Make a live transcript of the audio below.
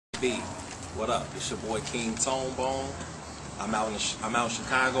B. What up? It's your boy King Tone Bone. I'm out in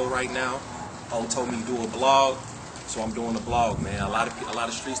Chicago right now. Ho told me to do a blog, so I'm doing a blog, man. A lot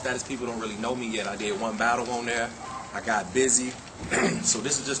of street status people don't really know me yet. I did one battle on there. I got busy, so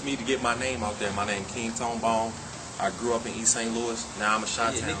this is just me to get my name out there. My name King Tone Bone. I grew up in East St. Louis. Now I'm a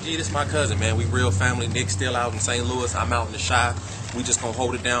Chi-Town. Yeah, Nick G, this my cousin, man. We real family. Nick's still out in St. Louis. I'm out in the Chi. We just gonna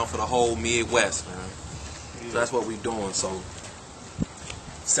hold it down for the whole Midwest, man. So that's what we doing. So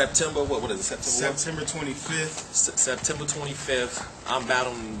September, what is it? September 25th. September 25th. I'm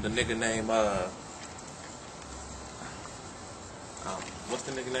battling the nigga named what's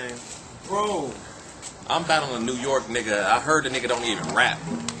the nigga name? Bro, I'm battling a New York nigga. I heard the nigga don't even rap.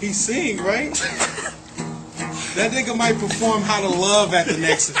 He sing, right? That nigga might perform How to Love at the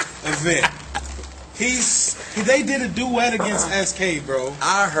next event. They did a duet against SK, bro.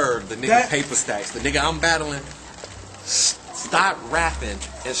 I heard the nigga Paper Stacks, the nigga I'm battling, stop rapping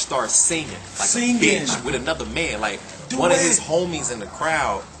and start singing like a bitch with another man. Like one of his homies in the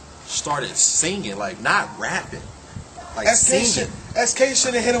crowd started singing, like not rapping, like singing. SK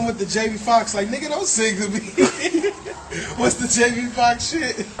should have hit him with the JB Fox, like, nigga, don't sing to me. What's the JB Fox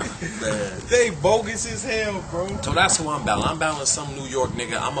shit? Man. They bogus as hell, bro. So that's who I'm battling. I'm battling some New York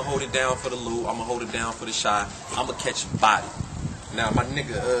nigga. I'ma hold it down for the loot. I'ma hold it down for the Chi. I'ma catch a body. Now my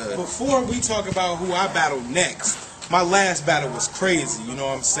nigga. Before we talk about who I battle next, my last battle was crazy. You know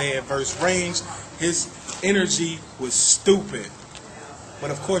what I'm saying? Versus Range, his energy was stupid.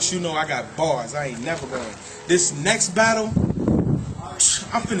 But of course, you know I got bars. I ain't never going. This next battle,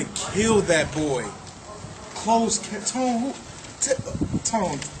 I'm finna kill that boy. Tone,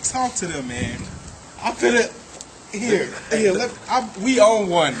 talk to them, man. I'm finna we own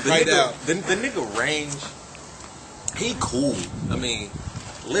one right now. The nigga Range, he cool. I mean,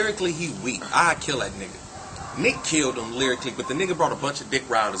 lyrically he weak. I kill that nigga. Nick killed him lyrically, but the nigga brought a bunch of dick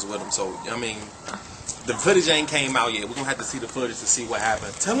riders with him. So I mean, the footage ain't came out yet. We're gonna have to see the footage to see what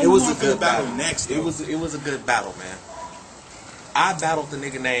happened. Tell him it was a good battle next. It was a good battle, man. I battled the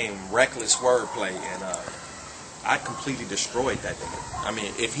nigga named Reckless Wordplay, and I completely destroyed that nigga. I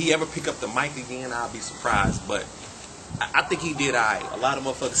mean, if he ever pick up the mic again, I'll be surprised. But I think he did alright. A lot of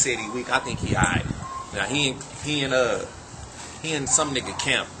motherfuckers said he weak. I think he alright. Now he in some nigga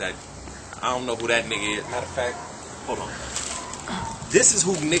camp that I don't know who that nigga is. Matter of fact, hold on. This is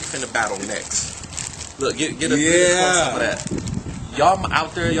who Nick finna battle next. Look, get some of that. Y'all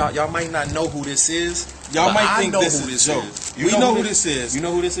out there, y'all might not know who this is. Y'all might think this is a joke. We know who this is. You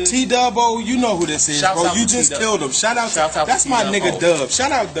know who this is? T-Dubbo, you know who this is, bro. You just killed him. Shout out that's my nigga Dub.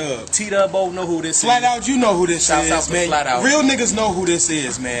 Shout out Dub. T-Dubbo know who this is. Flat Out, you know who this is, man. Flat Out. Real niggas know who this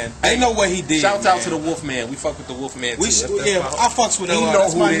is, man. They know what he did. Shout out to the Wolfman. We fuck with the Wolfman too. I fucks with him. He know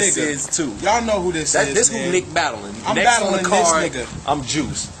who this is too. Y'all know who this is. This who Nick battling. I'm Next battling on the card, this nigga. I'm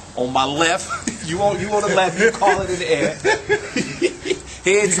Juice. On my left, you on the left, you call it in the air.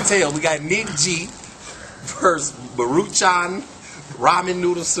 Head to tail, we got Nick G versus Baruchan Ramen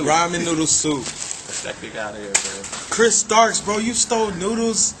Noodle Soup. Ramen Noodle Soup. That nigga out of here, man. Chris Starks, bro, you stole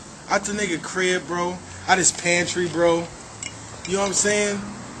noodles out the nigga crib, bro. Out his pantry, bro. You know what I'm saying?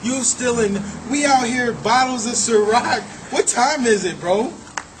 You stealing. We out here bottles of Ciroc. What time is it, bro?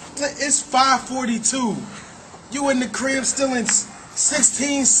 It's 5:42. You in the crib stealing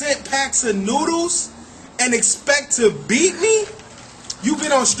 16-cent packs of noodles and expect to beat me? You've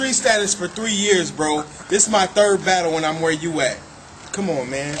been on street status for 3 years, bro. This is my third battle and I'm where you at. Come on,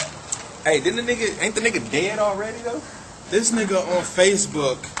 man. Hey, ain't the nigga dead already though? This nigga on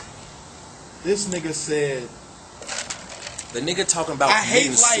Facebook, this nigga said, the nigga talking about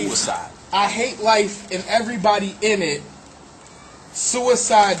suicide. I hate life and everybody in it.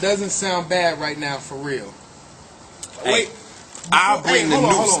 Suicide doesn't sound bad right now, for real. Hey, wait. I'll bring the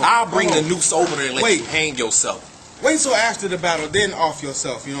noose. I'll bring the noose over there and let you hang yourself. Wait till after the battle, then off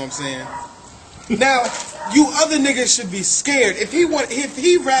yourself. You know what I'm saying? Now, you other niggas should be scared. If he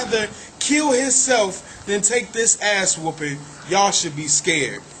rather kill himself than take this ass whooping, y'all should be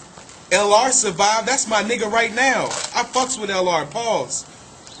scared. LR survived. That's my nigga right now. I fucks with LR. Pause.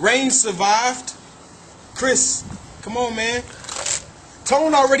 Range survived. Chris, come on, man.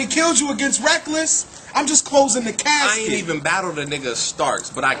 Tone already killed you against Reckless. I'm just closing the casket. I ain't even battled a nigga Starks,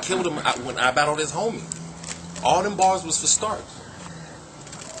 but I killed him when I battled his homie. All them bars was for Starks.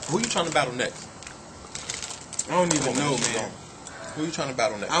 Who you trying to battle next? I don't even know, man. Who you trying to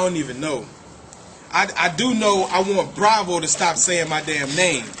battle next? I don't even know. I do know I want Bravo to stop saying my damn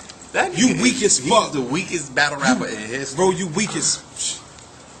name. You weak as fuck. He's the weakest battle rapper in history. Bro, you weak as...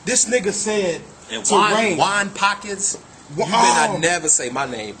 This nigga said and to Range. Wine Pockets You better not never say my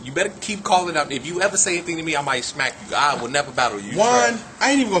name. You better keep calling out. If you ever say anything to me, I might smack you. I will never battle you. One,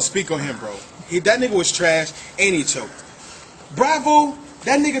 I ain't even gonna speak on him, bro. That nigga was trash and he choked. Bravo,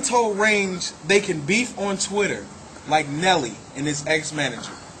 that nigga told Range they can beef on Twitter like Nelly and his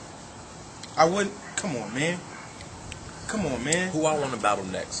ex-manager. I wouldn't. Come on, man. Come on, man. Who I want to battle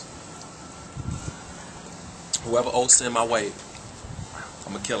next? Whoever else send my way,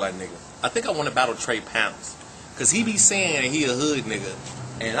 I'm gonna kill that nigga. I think I want to battle Trey Pounds. Cause he be saying he a hood nigga.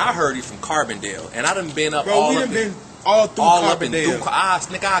 And I heard he from Carbondale. And I done been up all up been all through Carbondale.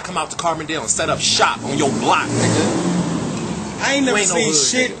 Nigga, I come out to Carbondale and set up shop on your block, nigga. I ain't never seen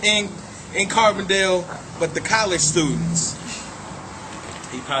shit in Carbondale but the college students.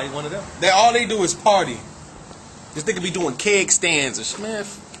 He probably one of them. All they do is party. This nigga be doing keg stands and shit. Man,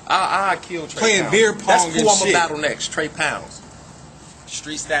 I kill Trey playing Pounds. Beer pong. That's and who I'm shit. gonna battle next. Trey Pounds.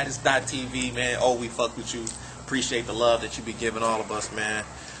 StreetStatus.tv, man. Oh, we fuck with you. Appreciate the love that you be giving all of us, man.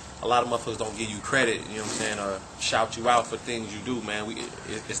 A lot of motherfuckers don't give you credit, you know what I'm saying, or shout you out for things you do, man.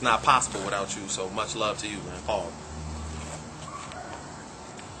 It's not possible without you, so much love to you, man. Paul.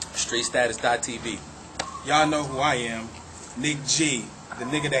 StreetStatus.tv. Y'all know who I am. Nick G. The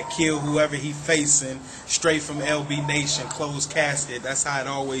nigga that killed whoever he facing, straight from LB Nation, closed casket. That's how it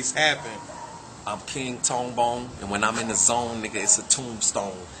always happened. I'm King Tonebone, and when I'm in the zone, nigga, it's a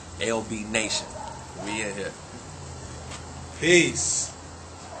tombstone. LB Nation. We in here. Peace.